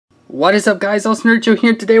What is up, guys? FallenRedZeo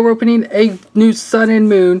here. Today we're opening a new Sun and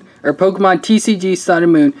Moon, or Pokemon TCG Sun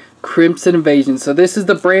and Moon Crimson Invasion. So this is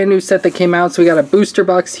the brand new set that came out. So we got a booster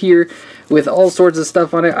box here with all sorts of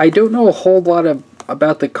stuff on it. I don't know a whole lot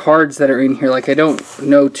about the cards that are in here. Like, I don't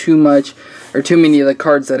know too much or too many of the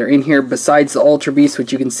cards that are in here besides the Ultra Beast,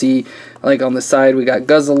 which you can see like on the side. We got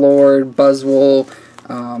Guzzlord, Buzzwole,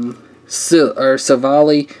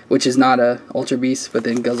 Savali, which is not a Ultra Beast, but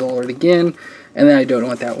then Guzzlord again. And then I don't know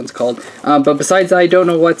what that one's called. But besides that, I don't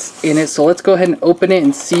know what's in it. So let's go ahead and open it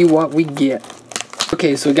and see what we get.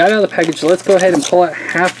 Okay, so we got out of the package. So let's go ahead and pull out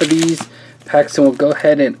half of these packs and we'll go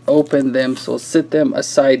ahead and open them. So we'll sit them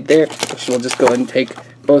aside there. We'll just go ahead and take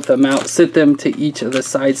both of them out. Sit them to each of the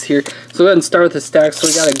sides here. So we'll go ahead and start with the stack. So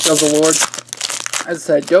we got a Guzzlord. As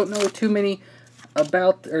I said, don't know too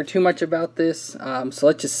much about this. So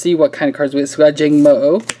let's just see what kind of cards we get. So we got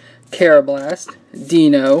Jangmo-O, Carablast,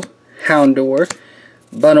 Dino, Houndour,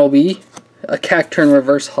 Bunnelby, a Cacturn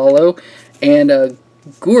Reverse Holo, and a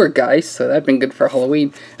Gourgeist, so that'd been good for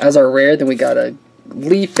Halloween, as our rare. Then we got a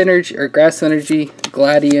Leaf Energy, or Grass Energy,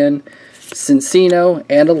 Gladion, Cincino,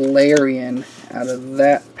 and a Larian out of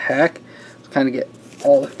that pack. Let's kind of get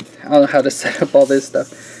all, I don't know how to set up all this stuff.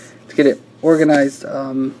 Let's get it organized.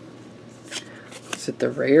 Set the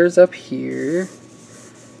rares up here.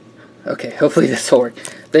 Okay, hopefully this will work.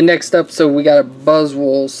 Then next up, so we got a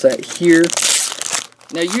Buzzwole set here.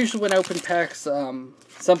 Now, usually when I open packs,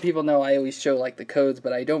 some people know I always show like the codes,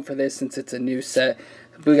 but I don't for this since it's a new set.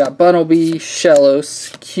 We got Bunnelby,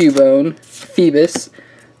 Shellos, Cubone, Phoebus,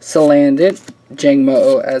 Salandit,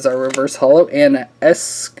 Jangmo-O as our reverse holo, and a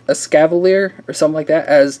Escavalier or something like that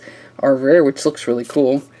as our rare, which looks really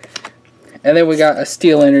cool. And then we got a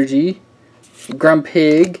Steel Energy,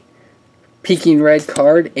 Grumpig, Peking Red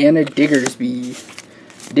card, and a Diggersby.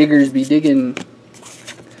 Diggersby digging.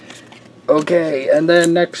 Okay, and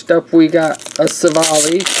then next up we got a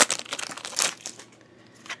Savali.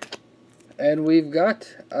 And we've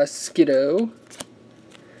got a Skiddo,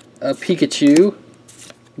 a Pikachu,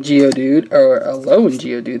 Geodude, or a lone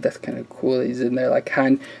Geodude. That's kind of cool. He's in there like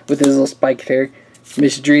kind with his little spiked hair.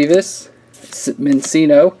 Misdreavus,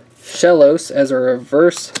 Mincino, Shellos as a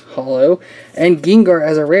reverse holo, and Gengar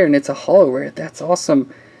as a rare, and it's a holo rare. That's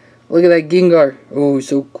awesome. Look at that Gengar. Oh, he's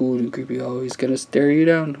so cool and creepy. Oh, he's gonna stare you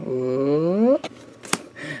down. Oh.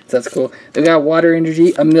 That's cool. They got Water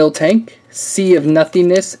Energy, a Miltank, Sea of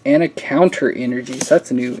Nothingness, and a Counter Energy. So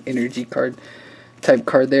that's a new energy card type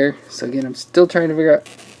card there. So again, I'm still trying to figure out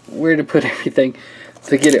where to put everything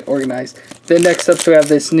to get it organized. Then next up, so we have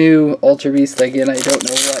this new Ultra Beast. Again, I don't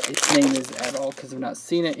know what its name is at all because I've not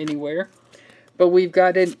seen it anywhere. But we've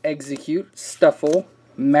got an Execute, Stuffle,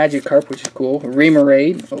 Magikarp, which is cool,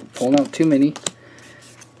 Remoraid, oh, pulling out too many,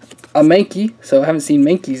 a Mankey, so I haven't seen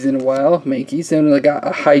Mankeys in a while, Mankeys, and we got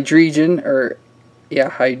a Hydreigon, or, yeah,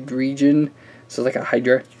 Hydreigon, so like a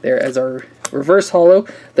Hydra there as our reverse holo.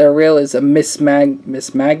 The rail is a Miss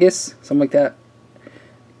Magus, something like that.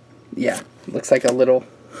 Yeah, looks like a little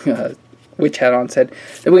witch hat on its head.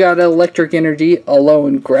 Then we got an Electric Energy, a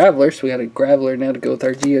Lone Graveler, so we got a Graveler now to go with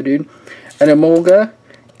our Geodude, an Emolga,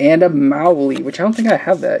 and a Mowgli, which I don't think I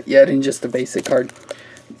have that yet in just a basic card.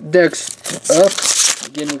 Next up,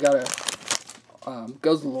 again, we got a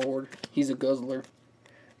Guzzlord. He's a Guzzler.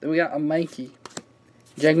 Then we got a Mankey,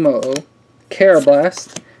 Jangmo-O,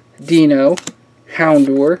 Carablast, Dino,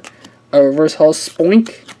 Houndour, a reverse holo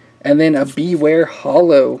Spoink, and then a Beware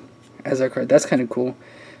Holo as our card. That's kind of cool.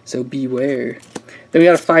 So Beware. Then we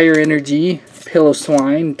got a Fire Energy,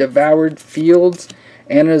 Piloswine, Devoured Fields,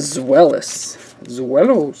 and a Zweilous.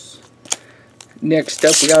 Next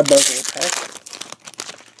up, we got a Buzzwole pack.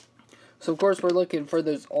 So, of course, we're looking for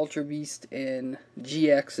those Ultra Beast and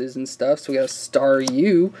GXs and stuff. So, we got a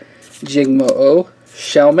Staryu, Jangmo-O,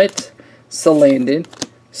 Shelmet, Salandit,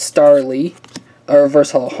 Starly, a reverse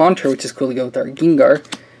holo Haunter, which is cool to go with our Gengar.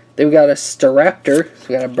 Then we got a Staraptor, so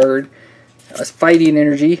we got a bird, a Fighting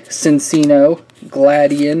Energy, Cincino,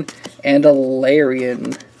 Gladion, and a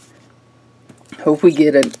Larian. Hope we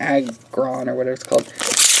get an Aggron or whatever it's called. A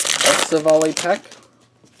Savali pack.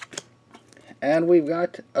 And we've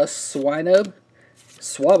got a Swinub,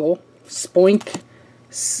 Swabble, Spoink,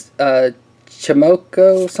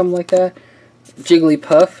 Chimoko, something like that,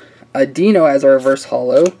 Jigglypuff, a Dino as a reverse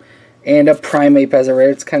holo, and a Primeape as a rare.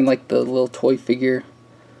 It's kind of like the little toy figure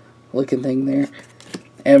looking thing there.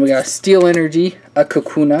 And we got a Steel Energy, a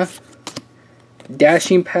Kakuna,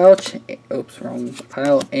 Dashing Pouch, oops, wrong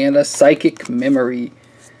pile, and a Psychic Memory.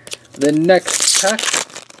 The next pack,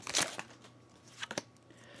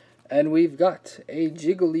 and we've got a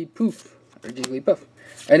Jigglypuff,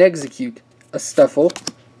 an Execute, a Stuffle,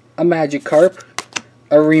 a Magikarp,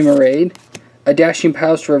 a Remoraid, a Dashing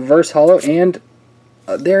Pouch Reverse Holo, and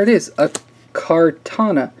there it is, a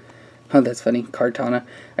Kartana. Oh, that's funny, Kartana.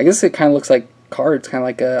 I guess it kind of looks like cards, kind of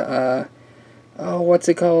like a, oh, what's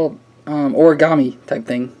it called? Origami type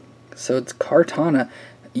thing. So it's Kartana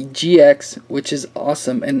GX, which is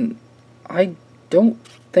awesome, and I don't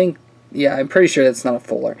think, yeah, I'm pretty sure that's not a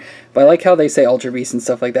full art. But I like how they say Ultra Beast and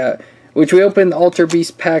stuff like that, which we opened the Ultra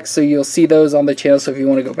Beast packs, so you'll see those on the channel, so if you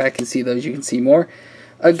want to go back and see those, you can see more.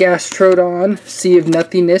 A Gastrodon, Sea of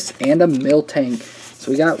Nothingness, and a Miltank.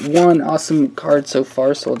 So we got one awesome card so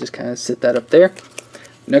far, so we'll just kind of sit that up there.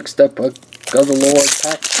 Next up, a Guzzlord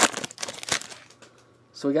pack.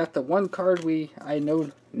 So we got the one card I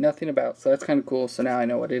know nothing about, so that's kind of cool, so now I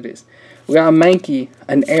know what it is. We got a Mankey,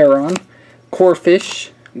 an Aeron,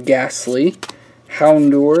 Corphish, Ghastly,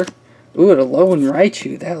 Houndour, ooh, a Alolan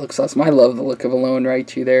Raichu, that looks awesome. I love the look of Alolan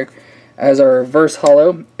Raichu there as our reverse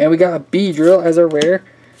holo. And we got a Beedrill as our rare,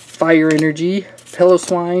 Fire Energy,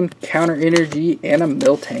 Piloswine, Counter Energy, and a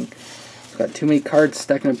Miltank. We've got too many cards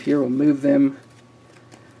stacking up here, we'll move them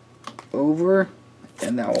over.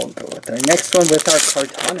 And now we'll go with our next one with our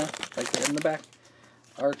Kartana, like that in the back.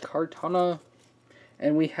 Our Kartana,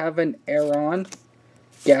 and we have an Aeron,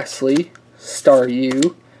 Ghastly,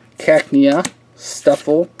 Staryu, Cacnea,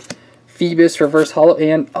 Stuffle, Phoebus Reverse Holo,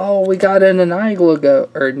 and oh, we got an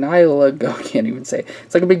Nihilago, can't even say it.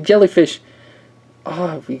 It's like a big jellyfish.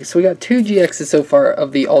 Oh, so we got 2 GXs so far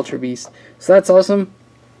of the Ultra Beast. So that's awesome.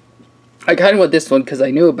 I kind of want this one because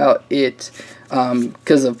I knew about it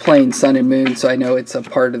because of playing Sun and Moon, so I know it's a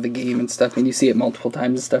part of the game and stuff, and you see it multiple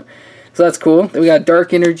times and stuff. So that's cool. Then we got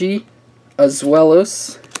Dark Energy, a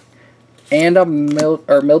Zwelos, and a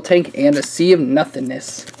Miltank, and a Sea of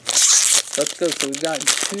Nothingness. So let's go. So we've got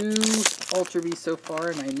 2 Ultra Beasts so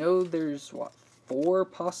far, and I know there's, what, 4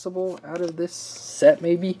 possible out of this set,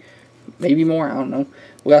 maybe? Maybe more, I don't know.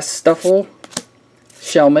 We got Stuffle,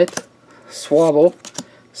 Shelmet, Swabble,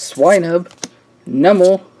 Swinub,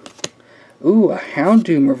 Numel, ooh, a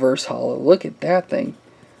Houndoom Reverse Holo. Look at that thing.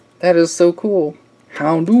 That is so cool.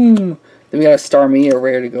 Houndoom. Then we got a Starmie, a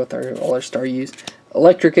rare to go with all our Staryus.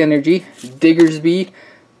 Electric Energy, Diggersby,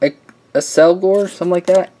 a Selgor, something like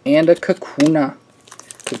that, and a Kakuna.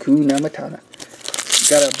 Kakuna Matata.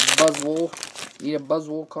 Got a Buzzwole. Need a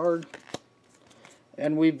Buzzwole card.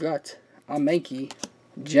 And we've got a Mankey,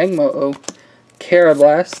 Jangmo-O,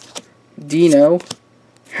 Carablast, Dino,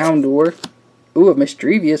 Houndour, ooh, a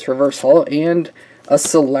Misdrevious Reverse Holo, and a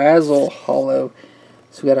Salazzle Holo.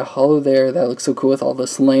 So we got a holo there. That looks so cool with all the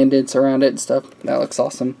Slandits around it and stuff. That looks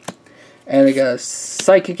awesome. And we got a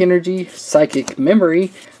Psychic Energy, Psychic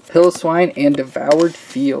Memory, Piloswine, and Devoured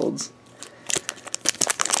Fields.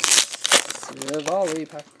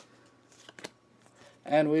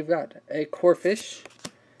 And we've got a Corphish,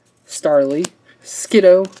 Starly,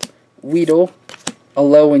 Skiddo, Weedle,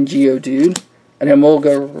 Alolan Geodude, an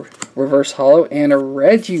Emolga Reverse Holo, and a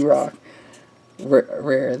Regirock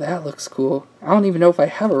rare. That looks cool. I don't even know if I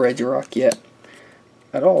have a Regirock yet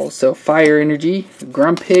at all. So Fire Energy,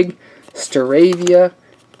 Grumpig, Staravia,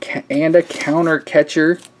 and a Counter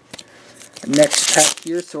Catcher. Next pack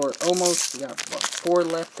here, so we're almost, we got what, 4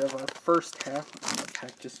 left of our first half. And the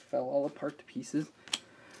pack just fell all apart to pieces.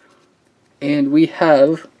 And we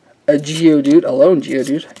have a Geodude, a lone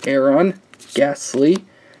Geodude, Aeron, Ghastly,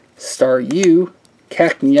 Staryu,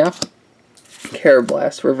 Cacnea,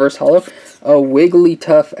 Carablast, Reverse Holo, a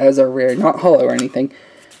Wigglytuff as a rare, not holo or anything,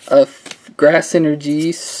 a Grass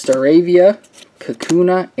Energy, Staravia,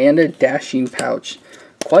 Kakuna, and a Dashing Pouch.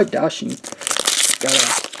 Quite dashing. Got a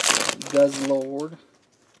Guzzlord.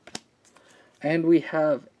 And we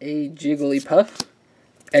have a Jigglypuff,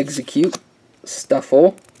 Execute,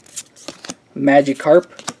 Stuffle, Magikarp,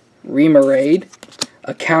 Remoraid,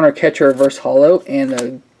 a Counter Catcher Reverse Holo, and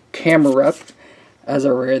a Camerupt as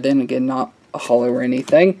a rare, then again not a holo or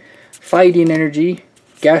anything. Fighting Energy,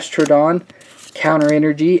 Gastrodon, Counter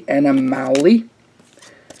Energy, and a Mowgli.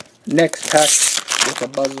 Next pack with a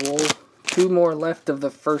Buzzwole. 2 more left of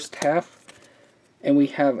the first half. And we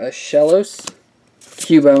have a Shellos,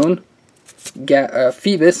 Cubone,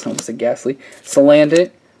 Phoebus, almost a Ghastly,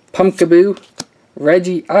 Salandit, Pumpkaboo,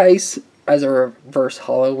 Regice as a reverse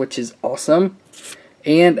holo, which is awesome,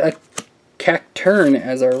 and a Cacturn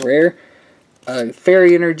as our rare,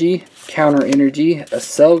 Fairy Energy, Counter Energy, a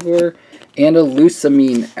Selgor, and a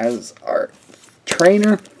Lusamine as our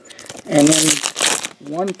trainer. And then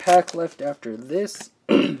 1 pack left after this.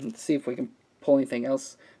 Let's see if we can pull anything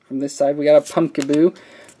else from this side. We got a Pumpkaboo,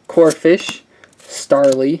 Corphish,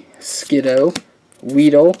 Starly, Skiddo,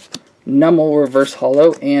 Weedle, Numel Reverse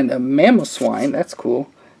Holo, and a Mamoswine. That's cool.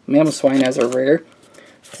 Mamoswine as a rare.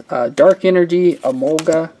 Dark Energy, a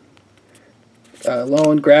Molga,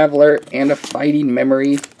 Lone Graveler, and a Fighting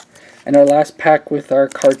Memory. And our last pack with our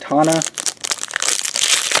Kartana.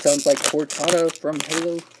 Sounds like Cortana from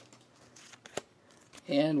Halo.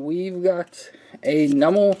 And we've got a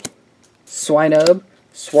Nummel, Swinub,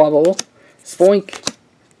 Swabble, Spoink,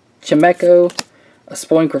 Chimecho, a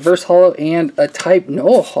Spoink Reverse Holo, and a Type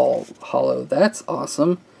Null Holo. That's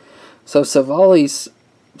awesome. So Savali's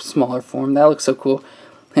smaller form. That looks so cool.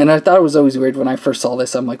 And I thought it was always weird when I first saw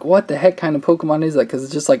this. I'm like, what the heck kind of Pokemon is that? Because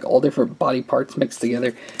it's just like all different body parts mixed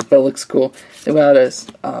together. But it looks cool. Then we got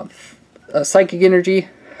a Psychic Energy,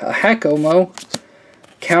 a Hakomo,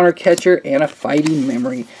 Counter Catcher, and a Fighting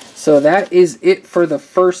Memory. So that is it for the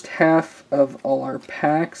first half of all our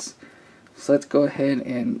packs. So let's go ahead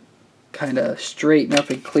and kind of straighten up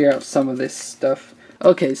and clear out some of this stuff.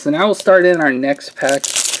 Okay, so now we'll start in our next pack.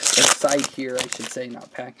 Or side here, I should say,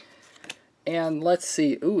 not pack. And let's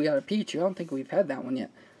see. Ooh, we got a Pikachu. I don't think we've had that one yet.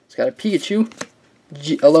 It's got a Pikachu,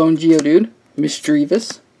 a Lone Geodude,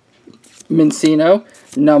 Misdreavus, Mincino,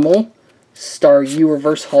 Nummel, Staryu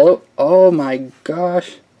Reverse Holo. Oh my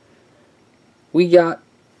gosh. We got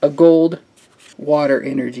a gold Water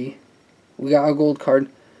Energy. We got a gold card.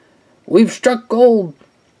 We've struck gold.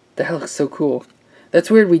 That looks so cool. That's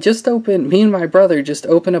weird. We just opened, me and my brother just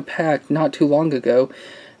opened a pack not too long ago.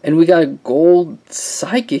 And we got a gold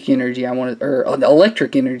Psychic Energy, or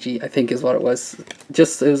Electric Energy, I think is what it was.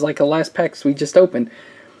 It was like the last packs we just opened.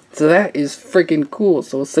 So that is freaking cool.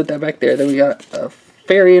 So we'll set that back there. Then we got a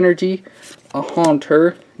Fairy Energy, a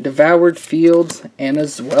Haunter, Devoured Fields, and a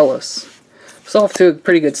Zweilous. So off to a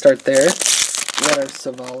pretty good start there. We got our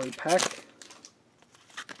Savali pack.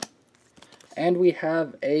 And we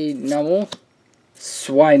have a Nummel,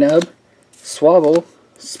 Swinub, Swabble,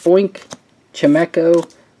 Spoink,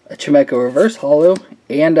 Chimecho, a Chimecho Reverse Holo,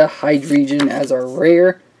 and a Hydreigon as our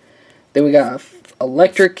rare. Then we got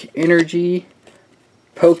Electric Energy,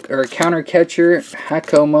 Counter Catcher,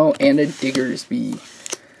 Hakomo, and a Diggersby.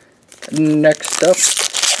 Next up,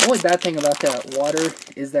 the only bad thing about that water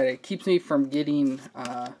is that it keeps me from getting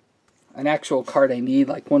an actual card I need,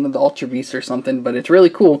 like one of the Ultra Beasts or something, but it's really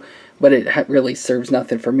cool, but it really serves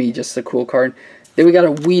nothing for me, just a cool card. Then we got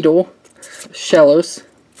a Weedle, Shellos,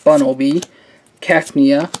 Bunnelby,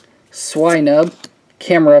 Cacnea, Swinub,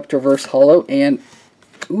 Camerupt Reverse Holo, and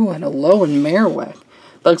a Alolan Marowak.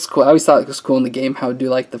 That looks cool. I always thought it was cool in the game how to do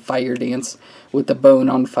like the fire dance with the bone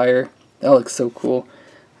on fire. That looks so cool.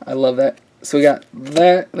 I love that. So we got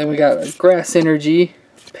that. Then we got a Grass Energy,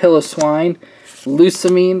 Piloswine,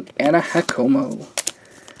 Lusamine, and a Hakomo.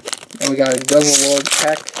 Then we got a Guzzlord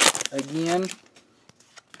pack again.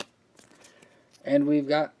 And we've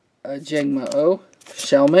got a Jangmo-O,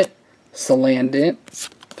 Shelmet, Salandit,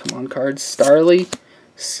 come on cards, Starly,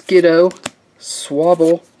 Skiddo,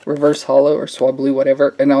 Swabble, Reverse Holo, or Swablu,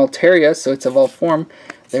 whatever, and Altaria, so it's evolved form.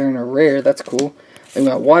 They're in a rare, that's cool. Then we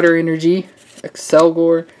got Water Energy,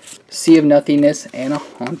 Excelgor, Sea of Nothingness, and a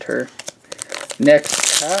Haunter.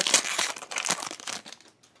 Next pack.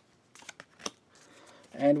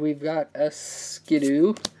 And we've got a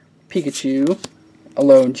Skiddo, Pikachu, a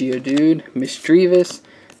Lone Geodude, Misdreavus,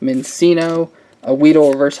 Mincino, a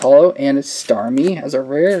Weedle Reverse Holo, and a Starmie as a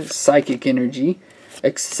rare, Psychic Energy,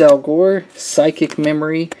 Excelgor, Psychic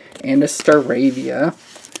Memory, and a Staravia.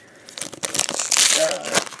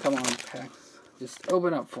 Come on, pack. Just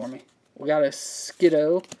open up for me. We got a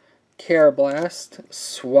Skiddo, Carablast,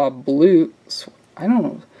 Swablu. I don't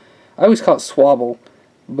know. I always call it Swabble,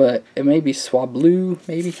 but it may be Swablu,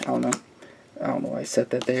 maybe? I don't know. I don't know why I set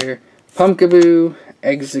that there. Pumpkaboo,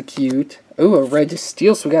 Execute. Oh, a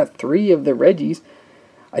Registeel. So we got 3 of the Reggies.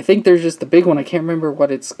 I think there's just the big one. I can't remember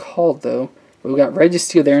what it's called, though. But we got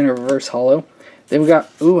Registeel there in a Reverse Holo. Then we got,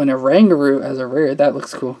 an Oranguru as a rare. That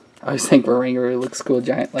looks cool. I always think Oranguru looks cool.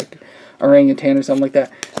 Giant, like orangutan or something like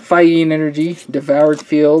that. Fighting Energy, Devoured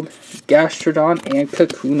Field, Gastrodon, and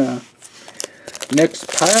Kakuna. Next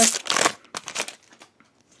pack.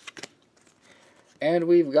 And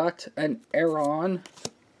we've got an Aeron,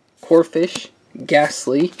 Corphish,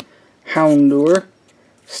 Ghastly, Houndour,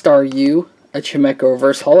 Staryu, a Chimecho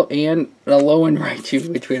Reverse Holo, and an Alolan Raichu,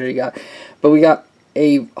 which we already got. But we got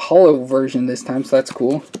a Holo version this time, so that's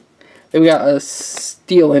cool. Then we got a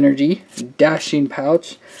Steel Energy, Dashing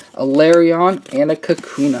Pouch, a Larion, and a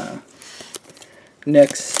Kakuna.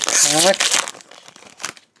 Next pack.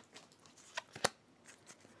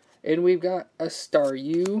 And we've got a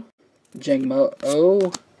Staryu,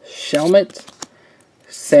 Jangmo-O, Shelmet,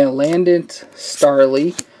 Salandit,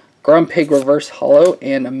 Starly, Grumpig Reverse Holo,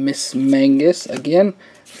 and a Mismangus. Again,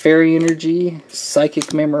 Fairy Energy,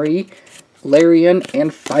 Psychic Memory, Larian,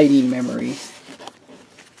 and Fighting Memory.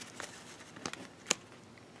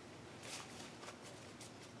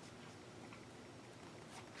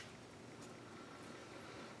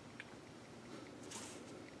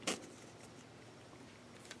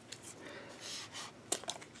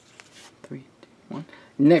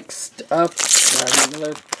 Next up, got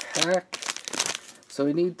another pack. So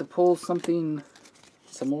we need to pull something,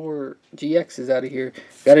 some more GXs out of here.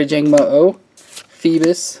 Got a Jangmo-O,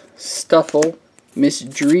 Phoebus, Stuffle, Miss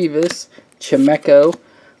Drevis, Chimecho,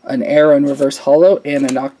 an Aaron Reverse Holo, and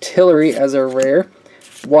an Octillery as a rare.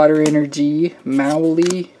 Water Energy,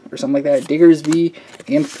 Mowgli, or something like that, Diggersby,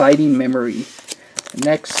 and Fighting Memory.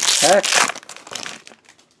 Next pack,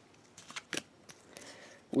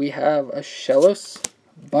 we have a Shellos,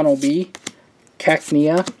 Bunnelby,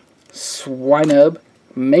 Cacnea, Swinub,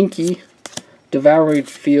 Mankey, Devouring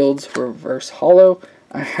Fields Reverse Holo,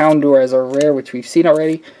 a Houndour as a rare, which we've seen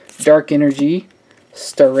already, Dark Energy,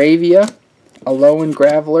 Staravia, a Lowen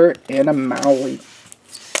Graveler, and a Mowgli.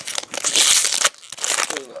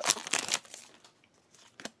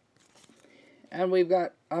 And we've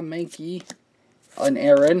got a Mankey, an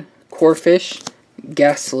Aaron, Corphish,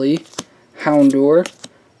 Ghastly, Houndour,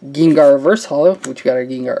 Gengar Reverse Holo, which we got our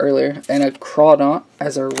Gengar earlier, and a Crawdaunt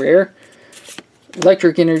as a rare,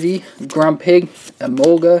 Electric Energy, Grumpig,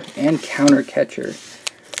 Emolga, and Counter Catcher.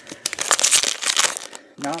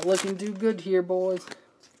 Not looking too good here, boys.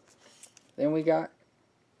 Then we got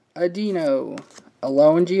a Dino, a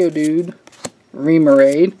Lowen Geodude,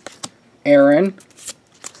 Remoraid, Aaron,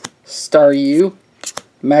 Staryu,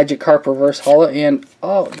 Magikarp Reverse Holo, and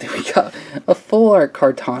oh, then we got a Full Art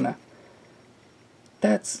Kartana.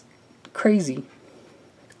 That's crazy.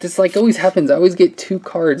 This like always happens. I always get 2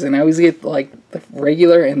 cards, and I always get like the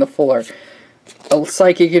regular and the Full Art. A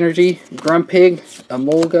Psychic Energy, Grumpig, a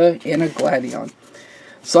Molga, and a Gladion.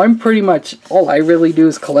 So I'm pretty much, all I really do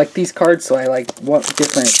is collect these cards, so I like want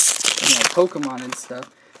different, Pokemon and stuff.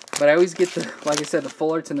 But I always get the, like I said, the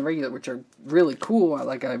Full Arts and the regular, which are really cool.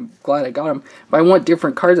 Like, I'm glad I got them. But I want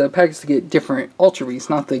different cards out of packs to get different Ultra Beasts,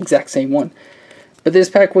 not the exact same one. But this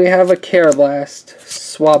pack we have a Carablast,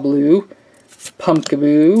 Swablu,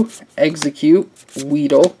 Pumpkaboo, Execute,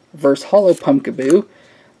 Weedle, Verse Holo Pumpkaboo,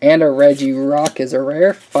 and a Regirock as a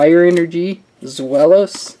rare, Fire Energy,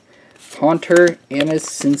 Zweilous, Haunter, and a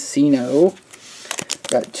Cincino.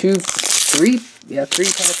 Got 3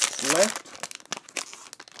 packs left.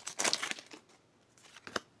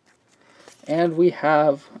 And we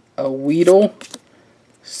have a Weedle,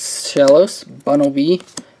 Shellos, Bunnelby,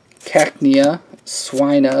 Cacnea,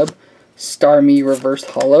 Swinub, Starmie Reverse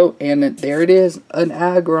Holo, and there it is, an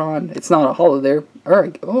Aggron. It's not a holo there.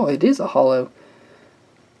 Oh, it is a holo.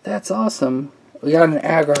 That's awesome. We got an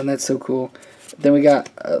Aggron. That's so cool. Then we got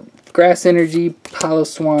Grass Energy,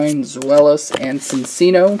 Piloswine, Zweilous, and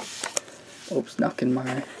Cincino. Oops, knocking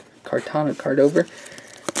my Kartana card over.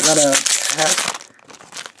 We got a pack.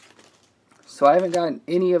 So I haven't gotten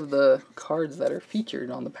any of the cards that are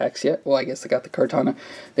featured on the packs yet. Well, I guess I got the Kartana.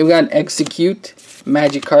 Then we got an Execute,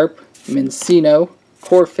 Magikarp, Mincino,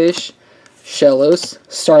 Corphish, Shellos,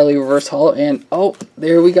 Starly Reverse Holo, and oh,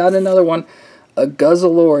 there we got another one. A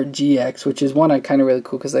Guzzlord GX, which is one I kind of really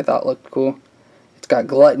cool because I thought looked cool. It's got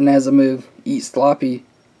Glutton as a move, Eat Sloppy.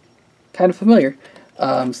 Kind of familiar.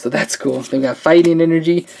 So that's cool. Then we got Fighting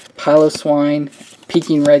Energy, Piloswine,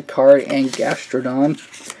 Peking Red Card, and Gastrodon.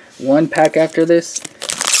 1 pack after this.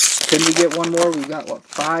 Couldn't we get one more? We got, what,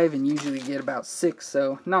 5, and usually get about 6,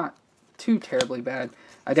 so not too terribly bad.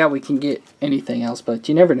 I doubt we can get anything else, but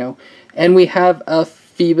you never know. And we have a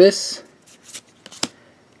Phoebus,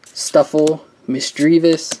 Stuffle,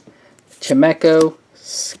 Misdreavus, Chimecho,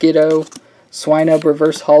 Skiddo, Swinub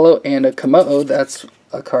Reverse Holo, and a Komodo. That's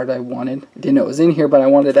a card I wanted. Didn't know it was in here, but I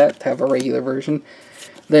wanted that to have a regular version.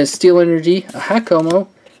 Then Steel Energy, a Hakomo,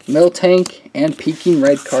 Miltank, and Peking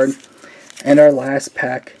Red Card. And our last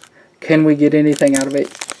pack. Can we get anything out of it?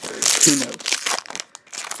 Who knows?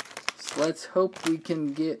 So let's hope we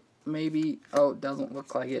can get maybe... Oh, it doesn't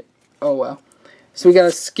look like it. Oh, well. So we got a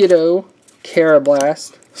Skiddo,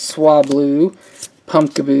 Carablast, Swablu,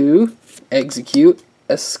 Pumpkaboo, Execute,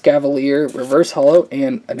 a Scavalier Reverse Holo,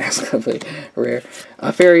 and an Escavalier rare.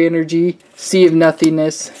 A Fairy Energy, Sea of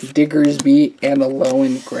Nothingness, Diggersby, and a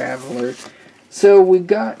Lowen Graveler. So we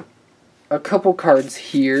got a couple cards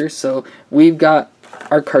here. So we've got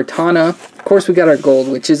our Kartana. Of course, we got our gold,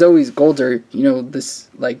 which is always, golds are, this,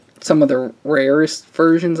 like, some of the rarest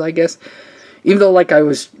versions, I guess. Even though, like, I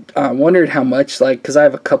was wondered how much, like, because I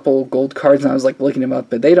have a couple gold cards, and I was, like, looking them up,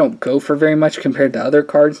 but they don't go for very much compared to other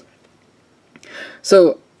cards.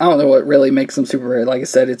 So, I don't know what really makes them super rare. Like I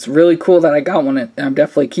said, it's really cool that I got one, and I'm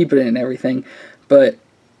definitely keeping it and everything, but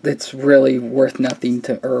it's really worth nothing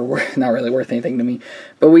to, or not really worth anything to me.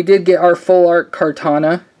 But we did get our Full Art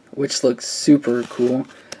Kartana, which looks super cool.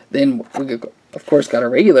 Then we, of course, got a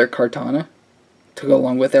regular Kartana to go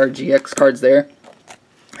along with our GX cards there.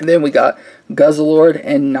 And then we got Guzzlord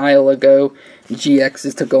and Nihilago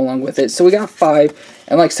GXs to go along with it. So we got 5,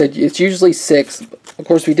 and like I said, it's usually 6. Of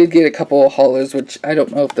course, we did get a couple of holos, which I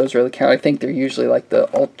don't know if those really count. I think they're usually like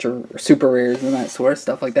the ultra super rares and that sort of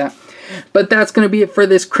stuff like that. But that's going to be it for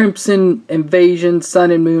this Crimson Invasion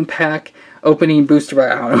Sun and Moon pack opening, booster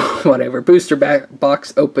box, I don't know, whatever, booster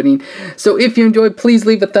box opening. So if you enjoyed, please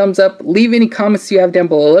leave a thumbs up. Leave any comments you have down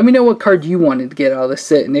below. Let me know what card you wanted to get out of this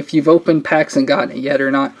set, and if you've opened packs and gotten it yet or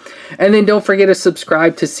not. And then don't forget to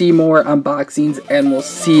subscribe to see more unboxings, and we'll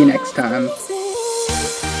see you next time.